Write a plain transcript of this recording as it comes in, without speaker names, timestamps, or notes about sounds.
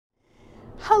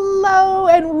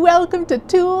and welcome to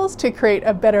Tools to Create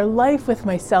a Better Life with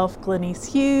myself, Glenise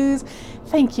Hughes.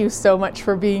 Thank you so much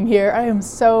for being here. I am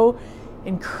so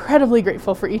incredibly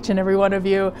grateful for each and every one of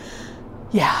you.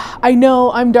 Yeah, I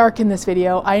know I'm dark in this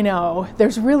video. I know.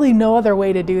 There's really no other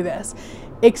way to do this,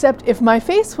 except if my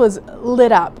face was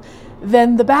lit up,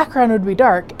 then the background would be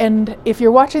dark. And if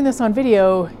you're watching this on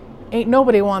video, ain't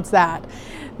nobody wants that.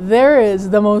 There is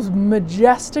the most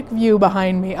majestic view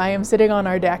behind me. I am sitting on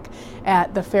our deck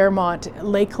at the Fairmont,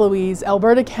 Lake Louise,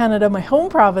 Alberta, Canada, my home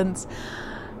province.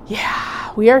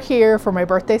 Yeah, we are here for my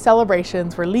birthday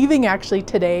celebrations. We're leaving actually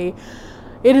today.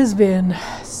 It has been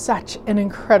such an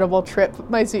incredible trip,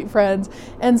 my sweet friends.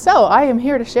 And so I am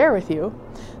here to share with you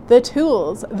the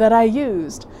tools that I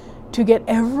used to get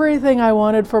everything I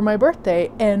wanted for my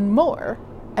birthday and more,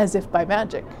 as if by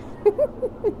magic.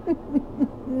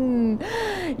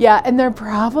 Yeah, and they're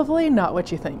probably not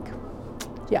what you think.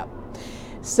 Yeah.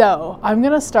 So I'm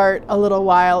going to start a little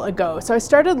while ago. So I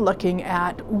started looking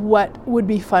at what would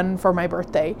be fun for my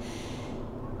birthday.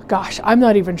 Gosh, I'm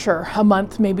not even sure. A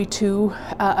month, maybe two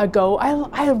ago.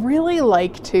 I really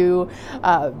like to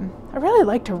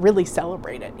really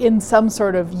celebrate it in some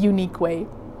sort of unique way.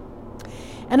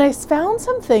 And I found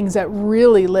some things that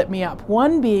really lit me up.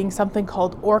 One being something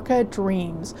called Orca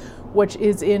Dreams, which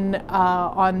is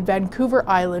on Vancouver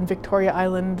Island, Victoria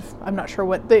Island. I'm not sure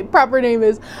what the proper name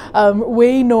is.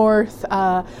 Way north,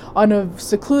 on a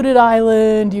secluded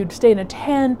island. You'd stay in a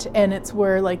tent, and it's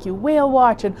where like you whale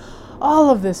watch and all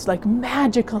of this like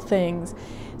magical things.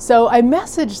 So I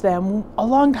messaged them a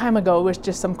long time ago with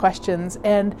just some questions,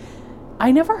 and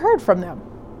I never heard from them.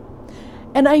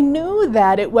 And I knew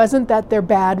that it wasn't that they're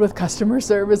bad with customer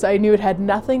service. I knew it had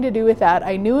nothing to do with that.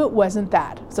 I knew it wasn't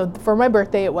that. So for my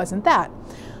birthday, it wasn't that.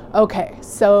 Okay,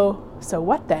 so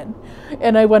what then?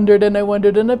 And I wondered and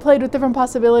I played with different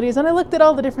possibilities, and I looked at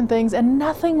all the different things, and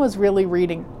nothing was really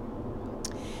reading.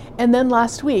 And then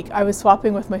last week, I was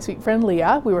swapping with my sweet friend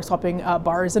Leah. We were swapping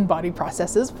bars and body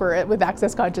processes with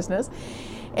Access Consciousness.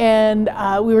 And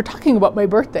we were talking about my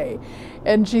birthday.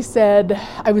 And she said,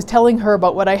 I was telling her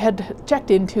about what I had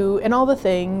checked into and all the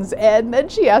things. And then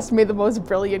she asked me the most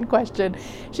brilliant question.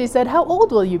 She said, how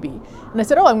old will you be? And I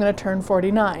said, I'm going to turn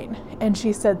 49. And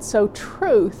she said, so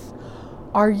truth,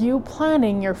 are you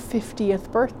planning your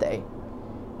 50th birthday?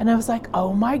 And I was like,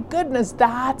 oh my goodness,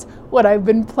 that's what I've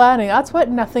been planning. That's what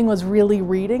nothing was really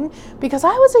reading, because I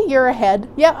was a year ahead.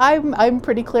 Yeah, I'm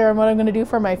pretty clear on what I'm going to do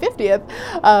for my 50th.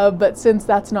 But since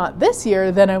that's not this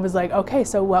year, then I was like, okay,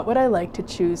 so what would I like to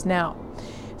choose now?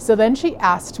 So then she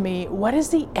asked me, what is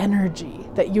the energy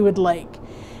that you would like?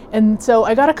 And so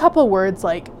I got a couple words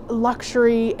like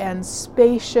luxury and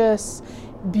spacious,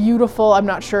 beautiful, I'm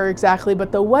not sure exactly,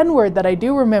 but the one word that I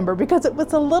do remember, because it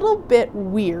was a little bit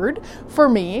weird for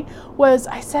me, was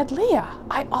I said, Leah,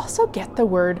 I also get the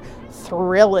word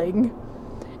thrilling.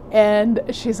 And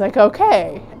she's like,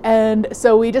 okay. And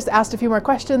so we just asked a few more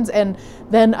questions, and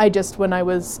then when I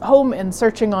was home and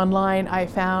searching online, I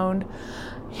found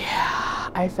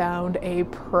a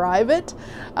private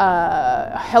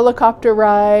helicopter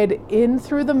ride in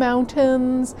through the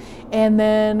mountains, and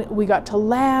then we got to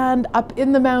land up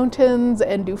in the mountains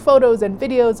and do photos and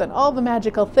videos and all the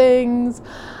magical things.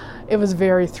 It was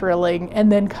very thrilling.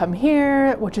 And then come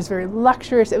here, which is very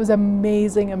luxurious. It was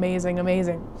amazing, amazing,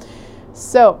 amazing.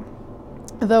 So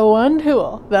the one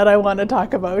tool that I want to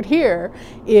talk about here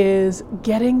is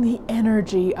getting the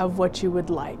energy of what you would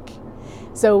like.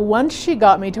 So once she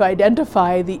got me to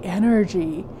identify the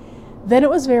energy, then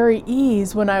it was very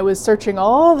easy when I was searching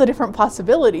all the different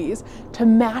possibilities to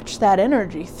match that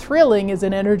energy. Thrilling is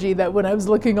an energy that when I was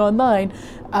looking online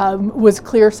was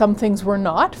clear some things were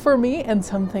not for me and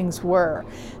some things were.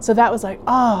 So that was like,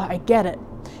 I get it.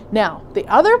 Now, the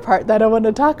other part that I want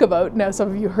to talk about, now some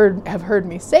of you have heard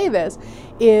me say this,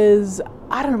 is,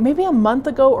 I don't know, maybe a month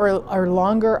ago or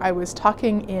longer, I was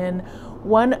talking in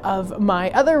one of my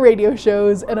other radio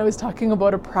shows, and I was talking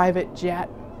about a private jet.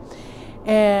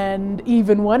 And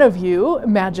even one of you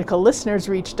magical listeners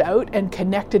reached out and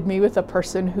connected me with a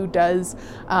person who does,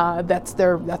 that's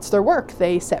their work.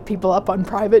 They set people up on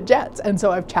private jets. And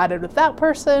so I've chatted with that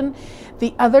person.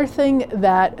 The other thing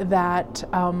that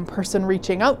person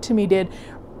reaching out to me did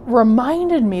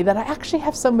reminded me that I actually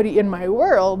have somebody in my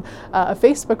world, a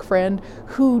Facebook friend,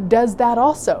 who does that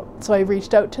also. So I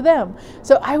reached out to them.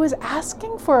 So I was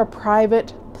asking for a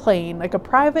private plane, like a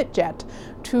private jet,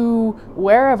 to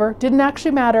wherever. Didn't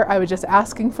actually matter. I was just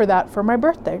asking for that for my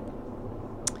birthday.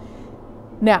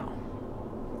 Now,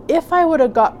 if I would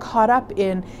have got caught up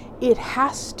in it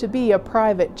has to be a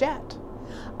private jet,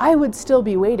 I would still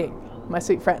be waiting, my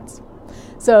sweet friends.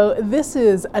 So this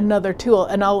is another tool,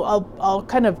 and I'll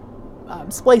kind of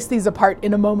splice these apart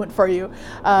in a moment for you,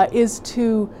 is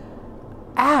to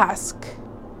ask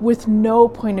with no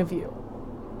point of view.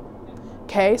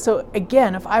 Okay, so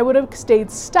again, if I would have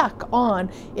stayed stuck on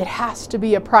it has to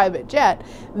be a private jet,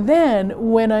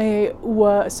 then when I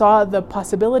saw the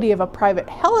possibility of a private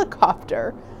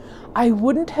helicopter, I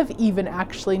wouldn't have even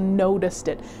actually noticed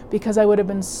it, because I would have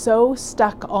been so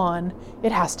stuck on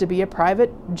it has to be a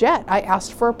private jet. I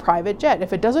asked for a private jet.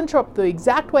 If it doesn't show up the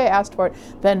exact way I asked for it,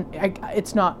 then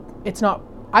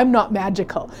I'm not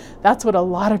magical. That's what a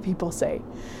lot of people say.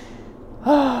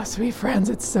 Oh, sweet friends,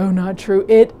 it's so not true.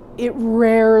 It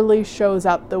rarely shows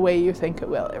up the way you think it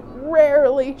will. It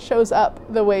rarely shows up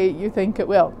the way you think it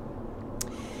will.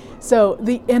 So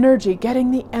the energy, getting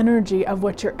the energy of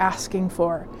what you're asking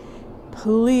for,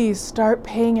 please start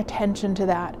paying attention to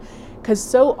that. Because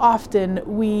so often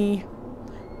we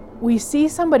see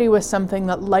somebody with something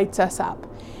that lights us up,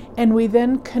 and we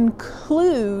then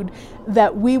conclude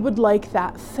that we would like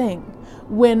that thing,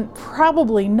 when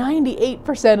probably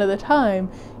 98% of the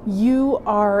time you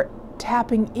are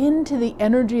tapping into the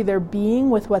energy they're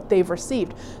being with what they've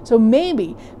received. So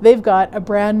maybe they've got a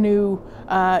brand new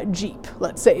Jeep,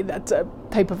 let's say that's a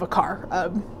type of a car,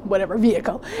 whatever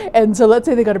vehicle. And so let's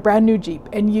say they got a brand new Jeep,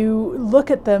 and you look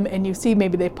at them and you see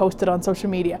maybe they posted on social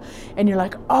media, and you're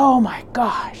like, oh my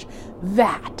gosh,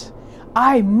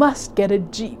 I must get a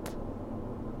Jeep.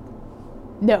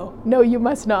 No, you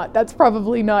must not. That's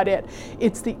probably not it.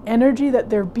 It's the energy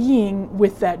that they're being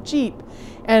with that Jeep.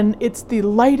 And it's the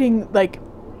lighting, like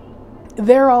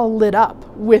they're all lit up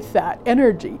with that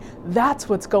energy. That's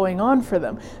what's going on for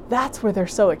them. That's where they're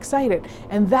so excited.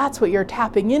 And that's what you're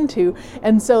tapping into.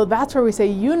 And so that's where we say,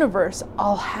 universe,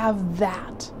 I'll have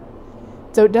that.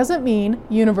 So it doesn't mean,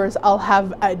 universe, I'll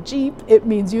have a Jeep. It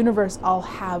means, universe, I'll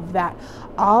have that.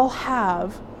 I'll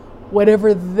have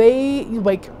whatever they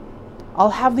like.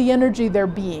 I'll have the energy they're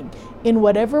being in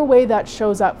whatever way that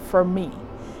shows up for me.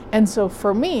 And so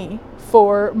for me,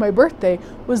 for my birthday,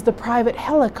 was the private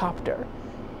helicopter,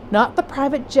 not the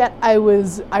private jet I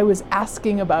was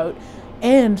asking about,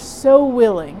 and so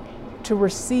willing to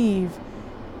receive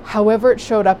however it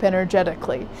showed up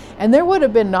energetically. And there would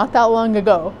have been not that long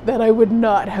ago that I would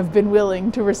not have been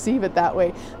willing to receive it that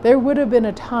way. There would have been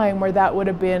a time where that would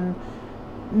have been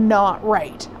not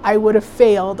right. I would have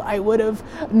failed. I would have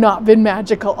not been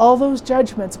magical. All those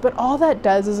judgments. But all that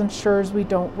does is ensures we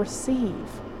don't receive.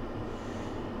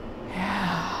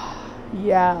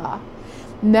 Yeah.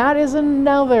 And that is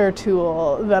another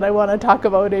tool that I want to talk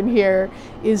about in here,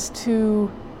 is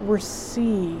to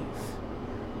receive.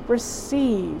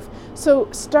 Receive.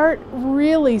 So start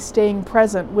really staying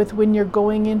present with when you're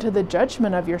going into the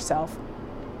judgment of yourself.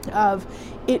 Of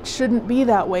it shouldn't be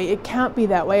that way, it can't be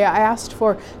that way, I asked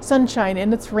for sunshine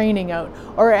and it's raining out,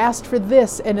 or I asked for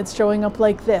this and it's showing up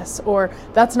like this, or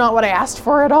that's not what I asked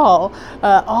for at all.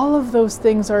 All of those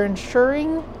things are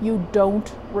ensuring you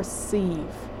don't receive.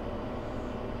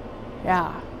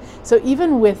 Yeah. So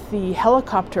even with the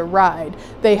helicopter ride,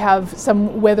 they have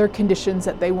some weather conditions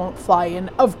that they won't fly in,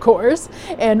 of course,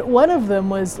 and one of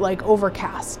them was like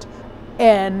overcast,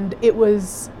 and it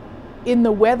was in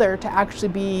the weather to actually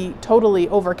be totally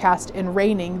overcast and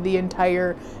raining the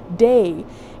entire day.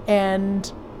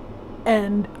 And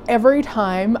every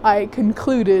time I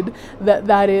concluded that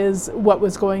that is what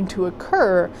was going to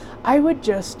occur, I would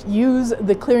just use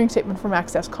the clearing statement from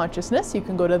Access Consciousness. You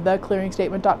can go to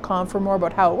theclearingstatement.com for more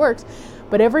about how it works.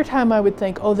 But every time I would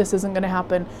think, oh, this isn't going to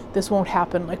happen, this won't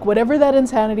happen, like whatever that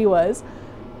insanity was,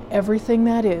 everything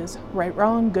that is, right,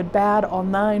 wrong, good, bad, all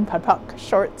nine, POD POC,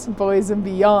 shorts, boys and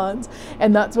beyonds.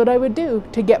 And that's what I would do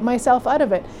to get myself out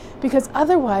of it. Because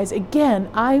otherwise, again,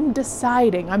 I'm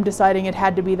deciding it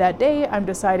had to be that day. I'm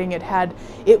deciding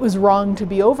it was wrong to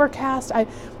be overcast.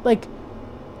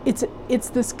 It's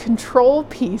this control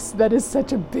piece that is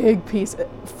such a big piece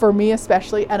for me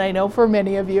especially, and I know for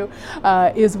many of you,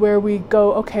 is where we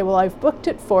go, okay, well, I booked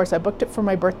it for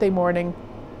my birthday morning,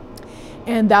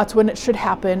 and that's when it should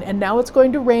happen, and now it's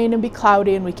going to rain and be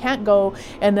cloudy and we can't go,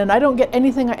 and then I don't get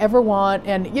anything I ever want,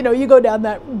 and you go down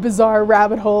that bizarre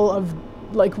rabbit hole of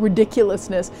like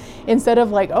ridiculousness, instead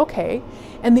of like, okay.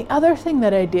 And the other thing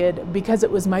that I did, because it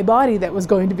was my body that was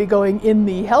going to be going in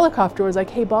the helicopter, was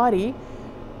like, hey body,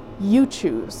 you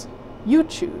choose.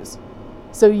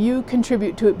 So you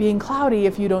contribute to it being cloudy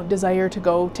if you don't desire to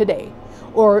go today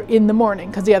or in the morning,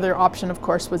 because the other option, of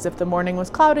course, was if the morning was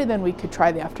cloudy, then we could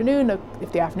try the afternoon.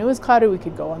 If the afternoon was cloudy, we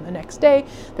could go on the next day.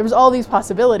 There was all these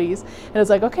possibilities, and I was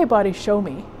like, okay, body, show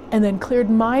me. And then cleared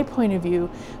my point of view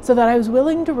so that I was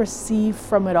willing to receive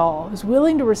from it all. I was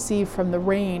willing to receive from the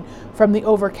rain, from the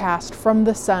overcast, from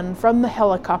the sun, from the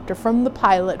helicopter, from the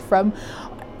pilot, from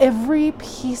every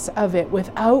piece of it,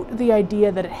 without the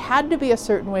idea that it had to be a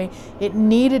certain way, it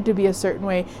needed to be a certain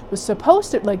way, was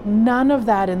supposed to, like, none of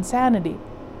that insanity.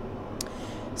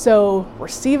 So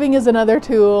receiving is another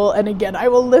tool, and again, I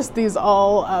will list these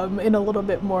all in a little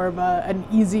bit more of an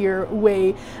easier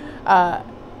way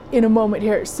in a moment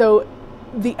here. So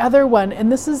the other one,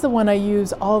 and this is the one I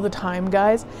use all the time,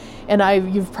 guys, and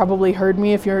you've probably heard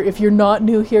me, if you're not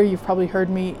new here, you've probably heard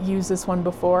me use this one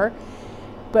before,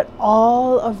 but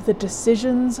all of the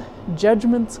decisions,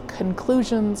 judgments,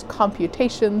 conclusions,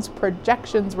 computations,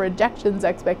 projections, rejections,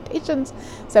 expectations,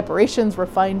 separations,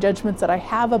 refined judgments that I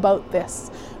have about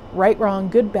this, right, wrong,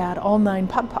 good, bad, all 9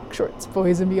 POD shorts,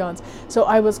 boys and beyonds. So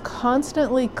I was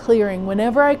constantly clearing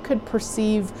whenever I could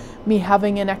perceive me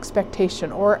having an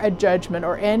expectation or a judgment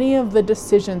or any of the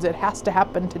decisions. It has to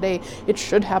happen today. It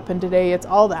should happen today. It's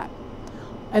all that.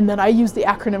 And then I use the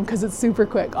acronym because it's super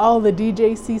quick. All the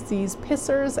DJCCs,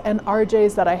 pissers, and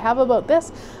RJs that I have about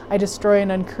this, I destroy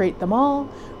and uncreate them all.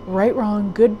 Right,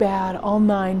 wrong, good, bad, all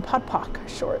 9 POD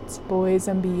shorts, boys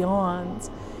and beyonds.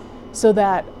 So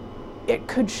that it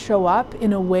could show up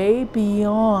in a way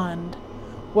beyond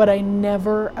what I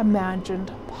never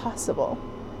imagined possible.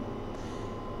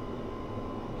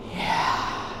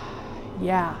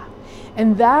 Yeah.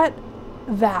 And that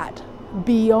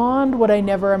beyond what I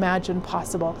never imagined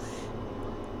possible.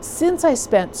 Since I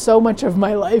spent so much of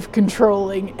my life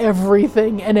controlling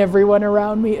everything and everyone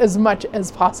around me as much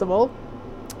as possible,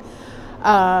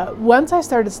 once I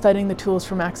started studying the tools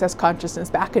from Access Consciousness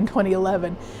back in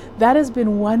 2011, that has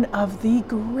been one of the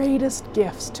greatest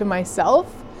gifts to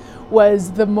myself.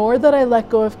 Was the more that I let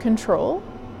go of control.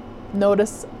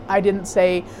 Notice I didn't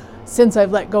say since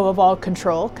I've let go of all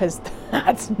control, because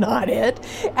that's not it.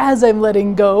 As I'm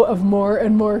letting go of more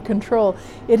and more control,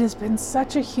 it has been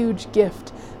such a huge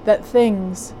gift that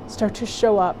things start to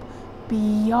show up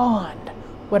beyond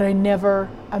what I never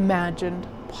imagined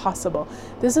possible.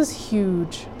 This is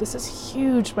huge. This is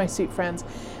huge, my sweet friends,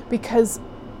 because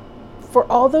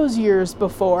for all those years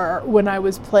before, when I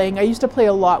was playing, I used to play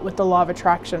a lot with the law of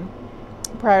attraction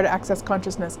prior to Access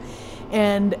Consciousness,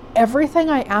 and everything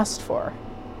I asked for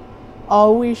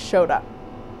always showed up.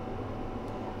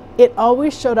 It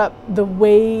always showed up the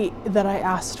way that I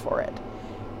asked for it,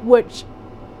 which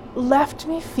left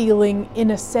me feeling,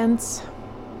 in a sense,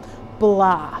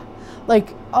 blah.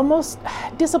 Like, almost,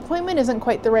 disappointment isn't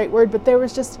quite the right word, but there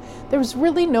was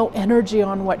really no energy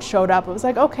on what showed up. It was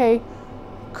like, okay,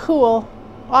 cool,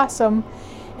 awesome.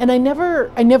 And I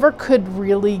never could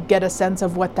really get a sense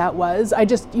of what that was. I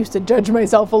just used to judge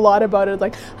myself a lot about it.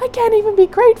 Like, I can't even be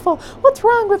grateful. What's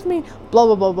wrong with me? Blah,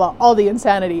 blah, blah, blah, all the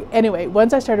insanity. Anyway,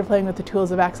 once I started playing with the tools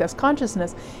of Access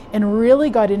Consciousness and really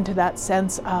got into that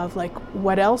sense of, like,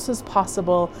 what else is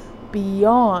possible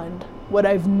beyond what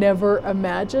I've never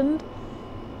imagined,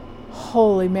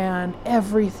 holy man,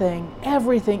 everything,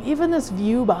 even this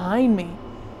view behind me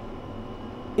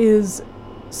is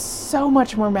so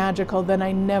much more magical than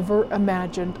I never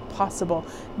imagined possible.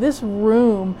 This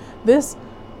room,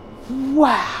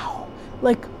 wow,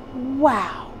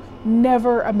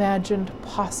 never imagined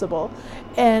possible.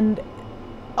 And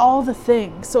all the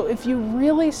things. So if you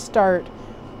really start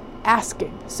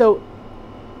asking, so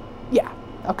yeah,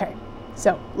 okay.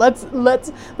 So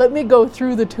let me go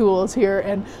through the tools here,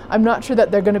 and I'm not sure that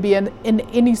they're going to be in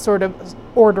any sort of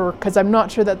order, because I'm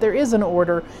not sure that there is an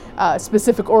order,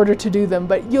 specific order to do them,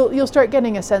 but you'll start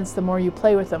getting a sense the more you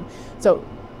play with them. So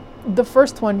the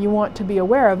first one you want to be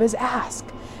aware of is ask.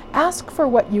 Ask for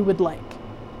what you would like.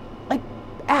 Like,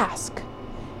 ask.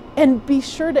 And be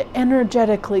sure to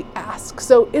energetically ask.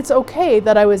 So it's okay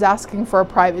that I was asking for a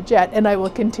private jet, and I will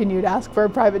continue to ask for a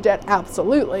private jet,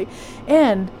 absolutely.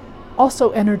 And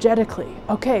also energetically,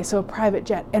 okay, so a private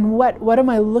jet. And what am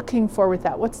I looking for with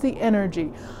that? What's the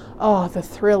energy? Oh, the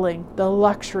thrilling, the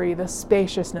luxury, the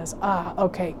spaciousness. Ah,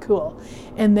 okay, cool.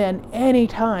 And then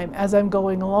anytime as I'm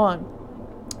going along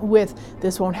with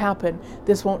this won't happen,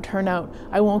 this won't turn out,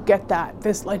 I won't get that,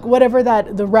 this, like, whatever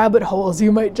that, the rabbit holes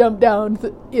you might jump down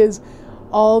is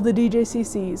all the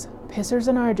DJCCs, pissers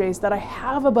and RJs that I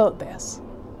have about this.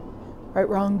 Right,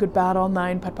 wrong, good, bad, all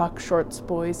 9 POD shorts,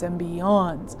 boys and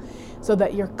beyonds, so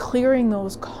that you're clearing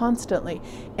those constantly.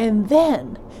 And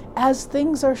then, as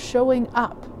things are showing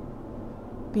up,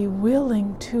 be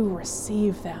willing to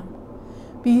receive them.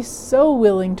 Be so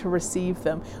willing to receive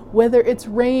them. Whether it's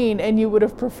rain and you would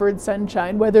have preferred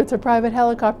sunshine, whether it's a private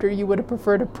helicopter, you would have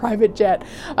preferred a private jet.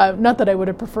 Not that I would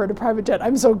have preferred a private jet,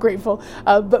 I'm so grateful.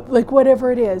 But like,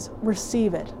 whatever it is,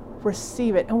 receive it.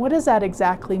 receive it. And what does that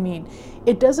exactly mean?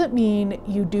 It doesn't mean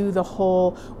you do the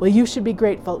whole, well, you should be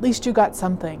grateful, at least you got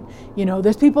something. You know,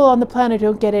 there's people on the planet who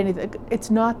don't get anything.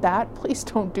 It's not that. Please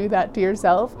don't do that to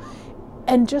yourself.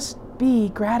 And just be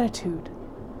gratitude.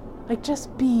 Like,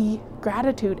 just be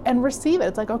gratitude and receive it.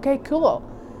 It's like, okay, cool.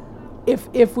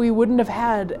 If we wouldn't have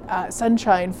had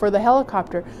sunshine for the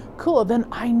helicopter, cool, then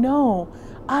I know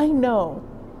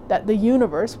that the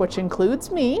universe, which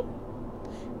includes me,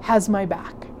 has my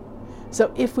back.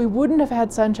 So if we wouldn't have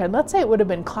had sunshine, let's say it would have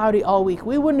been cloudy all week,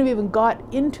 we wouldn't have even got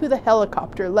into the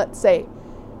helicopter, let's say,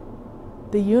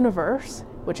 the universe,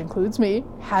 which includes me,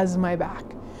 has my back.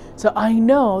 So I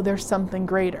know there's something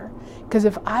greater. Because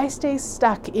if I stay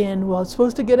stuck in, well, I was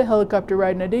supposed to get a helicopter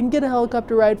ride and I didn't get a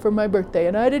helicopter ride for my birthday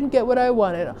and I didn't get what I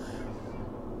wanted,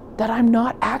 that I'm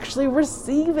not actually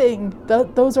receiving.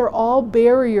 Those are all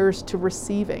barriers to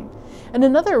receiving. And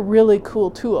another really cool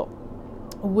tool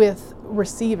with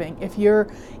receiving, if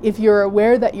you're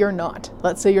aware that you're not,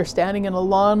 let's say you're standing in a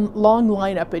long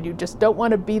lineup and you just don't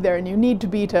want to be there and you need to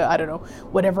be to, I don't know,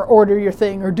 whatever, order your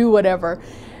thing or do whatever,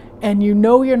 and you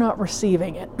know you're not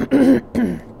receiving it,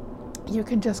 you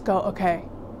can just go, okay,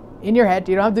 in your head,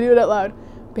 you don't have to do it out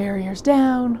loud, barriers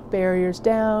down, barriers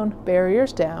down,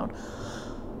 barriers down,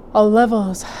 all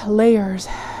levels, layers,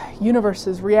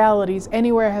 universes, realities,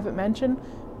 anywhere I haven't mentioned,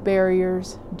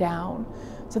 barriers down,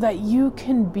 so that you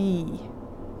can be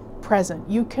present,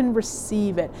 you can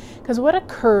receive it. Because what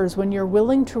occurs when you're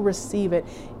willing to receive it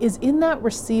is in that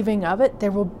receiving of it,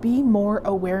 there will be more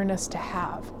awareness to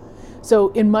have. So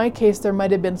in my case, there might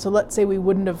have been, so let's say it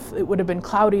would have been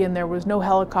cloudy and there was no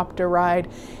helicopter ride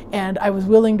and I was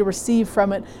willing to receive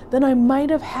from it, then I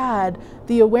might have had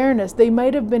the awareness. They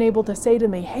might have been able to say to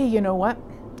me, hey, you know what?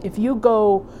 If you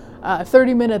go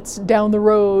 30 minutes down the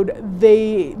road,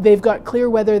 they've got clear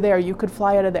weather there. You could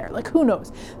fly out of there. Like, who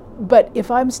knows? But if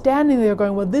I'm standing there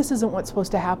going, well, this isn't what's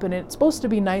supposed to happen, and it's supposed to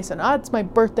be nice, and it's my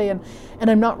birthday, and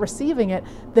I'm not receiving it,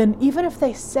 then even if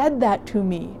they said that to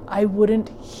me, I wouldn't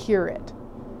hear it.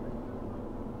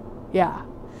 Yeah.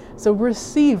 So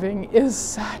receiving is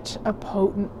such a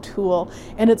potent tool,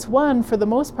 and it's one, for the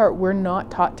most part, we're not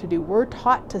taught to do. We're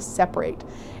taught to separate.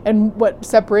 And what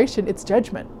separation? It's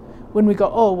judgment. When we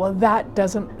go, oh, well,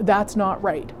 that's not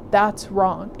right. That's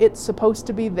wrong. It's supposed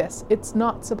to be this. It's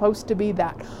not supposed to be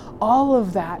that. All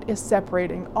of that is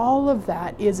separating. All of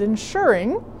that is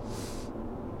ensuring,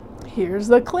 here's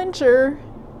the clincher,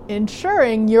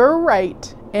 ensuring you're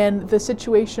right and the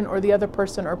situation or the other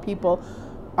person or people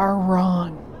are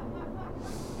wrong.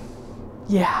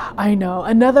 Yeah, I know.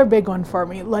 Another big one for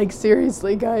me. Like,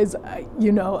 seriously, guys, I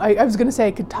was going to say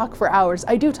I could talk for hours.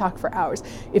 I do talk for hours.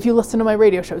 If you listen to my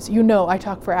radio shows, you know I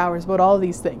talk for hours about all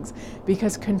these things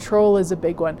because control is a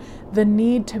big one. The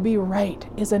need to be right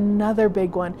is another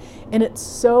big one. And it's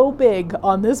so big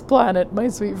on this planet, my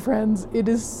sweet friends. It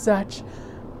is such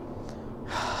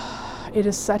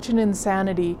an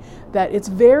insanity that it's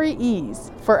very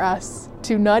easy for us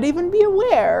to not even be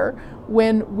aware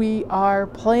when we are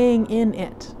playing in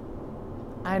it.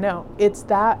 I know, it's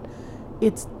that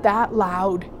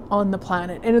loud on the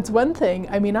planet. And it's one thing,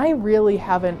 I mean, I really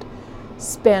haven't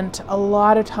spent a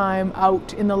lot of time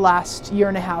out in the last year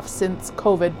and a half since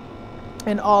COVID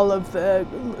and all of the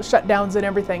shutdowns and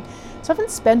everything. So I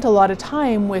haven't spent a lot of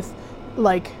time with,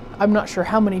 like, I'm not sure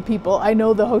how many people. I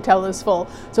know the hotel is full,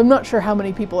 so I'm not sure how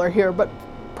many people are here, but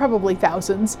probably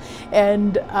thousands,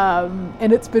 and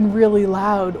it's been really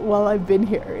loud while I've been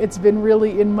here. It's been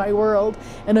really in my world,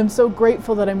 and I'm so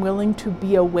grateful that I'm willing to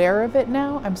be aware of it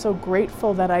now. I'm so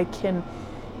grateful that I can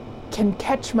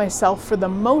catch myself for the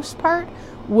most part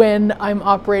when I'm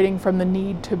operating from the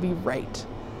need to be right.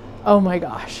 Oh my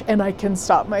gosh, and I can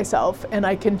stop myself and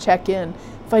I can check in.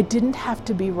 If I didn't have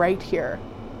to be right here,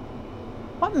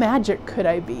 what magic could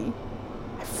I be?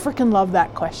 I freaking love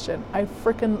that question. I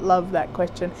freaking love that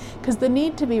question. Because the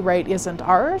need to be right isn't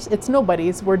ours. It's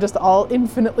nobody's. We're just all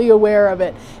infinitely aware of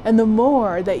it. And the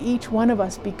more that each one of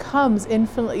us becomes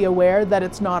infinitely aware that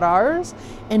it's not ours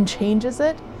and changes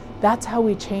it, that's how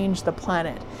we change the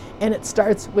planet. And it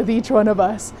starts with each one of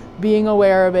us being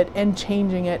aware of it and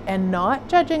changing it and not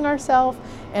judging ourselves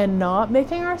and not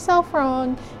making ourselves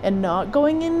wrong and not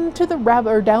going into the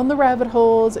rabbit or down the rabbit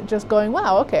holes, just going,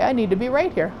 wow, okay, I need to be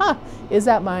right here. Huh, is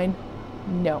that mine?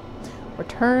 No.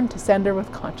 Return to sender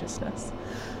with consciousness.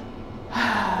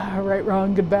 Right,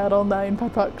 wrong, good, bad, all nine,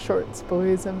 POC, shorts,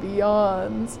 boys, and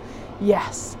beyonds.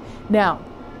 Yes. Now,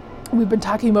 we've been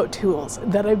talking about tools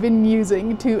that I've been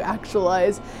using to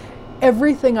actualize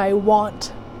everything I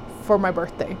want for my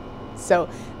birthday. So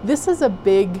this is a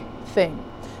big thing.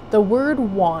 The word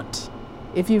want.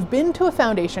 If you've been to a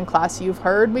foundation class, you've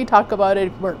heard me talk about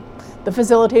it. We're the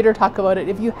facilitator talk about it.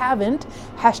 If you haven't,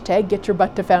 hashtag Get Your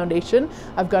Butt to Foundation.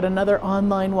 I've got another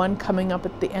online one coming up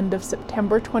at the end of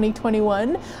September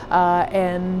 2021,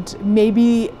 and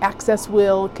maybe Access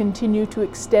will continue to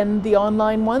extend the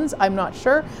online ones. I'm not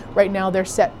sure. Right now they're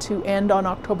set to end on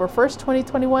October 1st,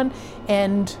 2021,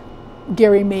 and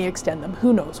Gary may extend them.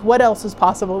 Who knows? What else is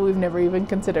possible we've never even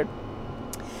considered?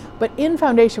 But in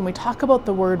Foundation, we talk about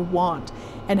the word want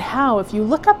and how, if you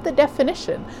look up the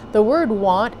definition, the word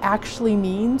want actually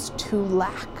means to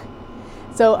lack.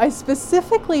 So I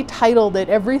specifically titled it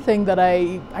everything that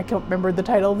I can't remember the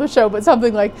title of the show, but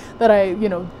something like that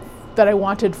that I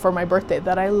wanted for my birthday,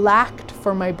 that I lacked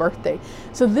for my birthday.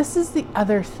 So this is the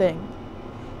other thing,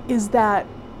 is that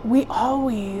we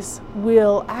always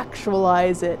will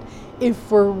actualize it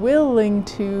if we're willing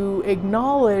to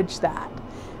acknowledge that.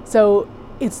 So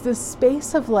it's this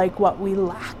space of like what we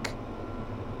lack.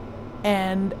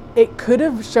 And it could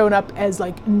have shown up as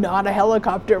like not a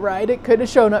helicopter ride. It could have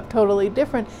shown up totally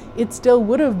different. It still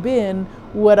would have been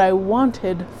what I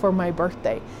wanted for my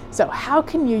birthday. So how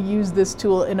can you use this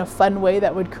tool in a fun way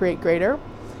that would create greater?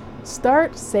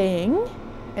 Start saying,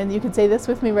 and you can say this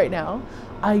with me right now,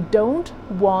 I don't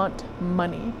want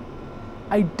money.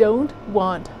 I don't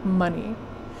want money.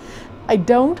 I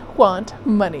don't want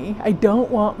money. I don't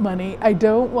want money. I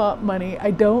don't want money.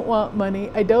 I don't want money.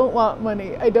 I don't want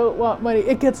money. I don't want money.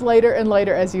 It gets lighter and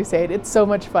lighter as you say it. It's so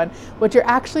much fun. What you're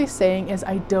actually saying is,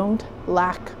 I don't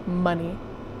lack money.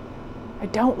 I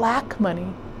don't lack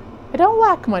money. I don't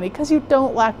lack money, because you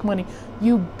don't lack money.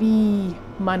 You be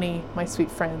money, my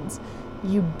sweet friends.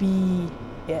 You be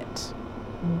it.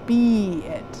 Be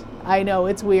it. I know,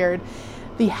 it's weird.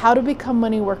 The How to Become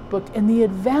Money Workbook and the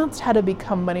Advanced How to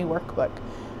Become Money Workbook.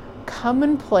 Come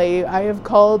and play. I have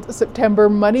called September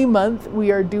Money Month.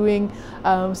 We are doing,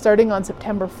 starting on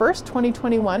September 1st,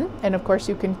 2021. And of course,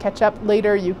 you can catch up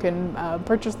later. You can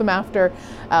purchase them after.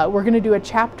 We're going to do a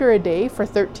chapter a day for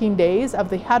 13 days of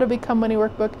the How to Become Money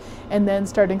Workbook. And then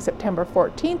starting September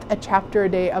 14th, a chapter a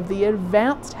day of the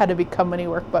Advanced How to Become Money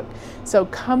Workbook. So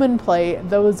come and play.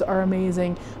 Those are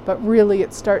amazing. But really,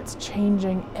 it starts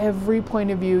changing every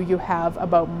point of view you have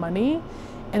about money.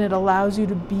 And it allows you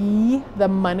to be the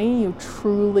money you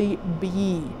truly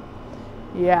be.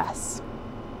 Yes.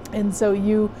 And so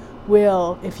you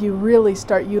will, if you really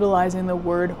start utilizing the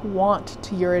word want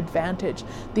to your advantage.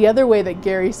 The other way that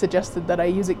Gary suggested that I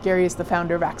use it, Gary is the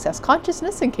founder of Access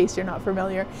Consciousness, in case you're not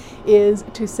familiar, is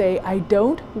to say, I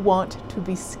don't want to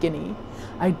be skinny.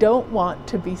 I don't want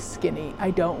to be skinny.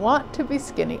 I don't want to be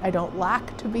skinny. I don't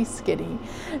lack to be skinny.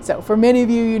 So for many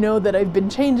of you, you know that I've been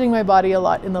changing my body a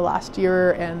lot in the last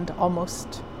year and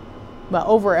almost, well,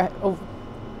 over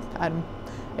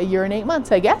a year and 8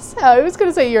 months, I guess. I was going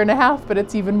to say a year and a half, but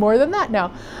it's even more than that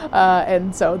now.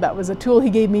 And so that was a tool he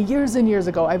gave me years and years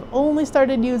ago. I've only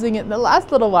started using it in the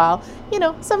last little while,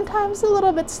 sometimes a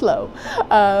little bit slow,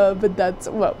 but that's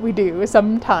what we do.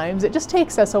 Sometimes it just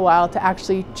takes us a while to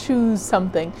actually choose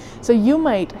something. So you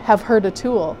might have heard a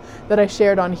tool that I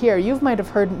shared on here. You might have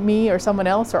heard me or someone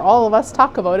else or all of us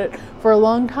talk about it for a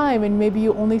long time, and maybe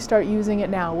you only start using it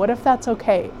now. What if that's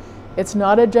okay? It's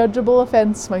not a judgeable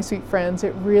offense, my sweet friends.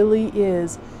 It really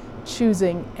is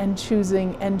choosing and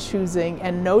choosing and choosing,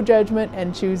 and no judgment,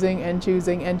 and choosing and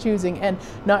choosing and choosing, and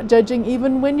not judging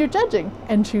even when you're judging,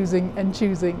 and choosing and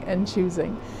choosing and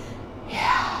choosing.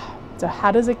 Yeah. So how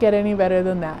does it get any better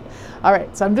than that? All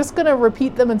right, so I'm just going to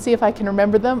repeat them and see if I can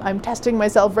remember them. I'm testing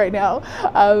myself right now,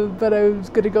 but I was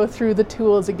going to go through the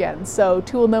tools again. So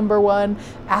tool number 1,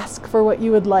 ask for what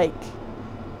you would like.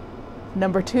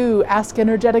 Number 2, ask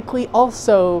energetically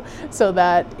also, so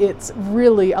that it's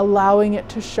really allowing it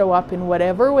to show up in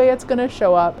whatever way it's going to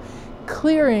show up,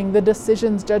 clearing the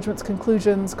decisions, judgments,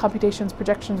 conclusions, computations,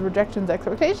 projections, rejections,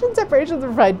 expectations, separations,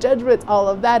 provide judgments, all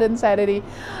of that insanity,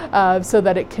 so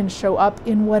that it can show up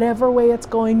in whatever way it's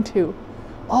going to.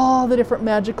 All the different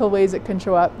magical ways it can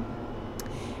show up.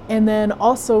 And then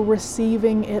also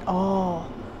receiving it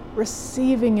all.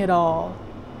 Receiving it all.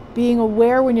 Being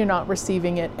aware when you're not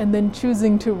receiving it, and then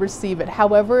choosing to receive it,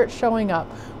 however it's showing up,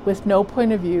 with no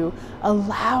point of view,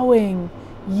 allowing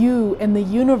you and the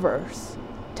universe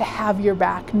to have your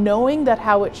back, knowing that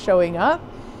how it's showing up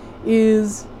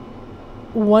is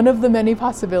one of the many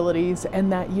possibilities,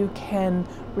 and that you can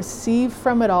receive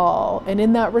from it all, and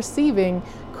in that receiving,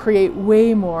 create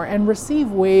way more and receive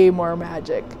way more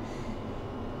magic.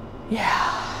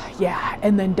 Yeah,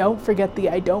 and then don't forget the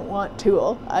I don't want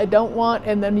tool. I don't want,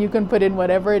 and then you can put in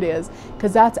whatever it is,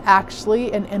 because that's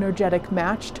actually an energetic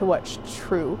match to what's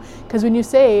true. Because when you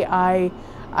say I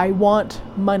want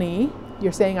money,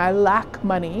 you're saying I lack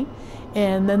money,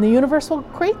 and then the universe will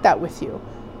create that with you.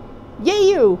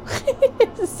 Yay you!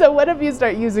 So what if you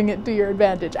start using it to your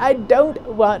advantage? I don't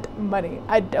want money.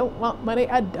 I don't want money.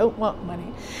 I don't want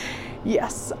money.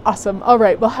 Yes, awesome. All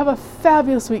right, well, have a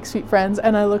fabulous week, sweet friends,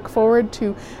 and I look forward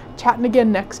to chatting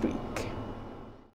again next week.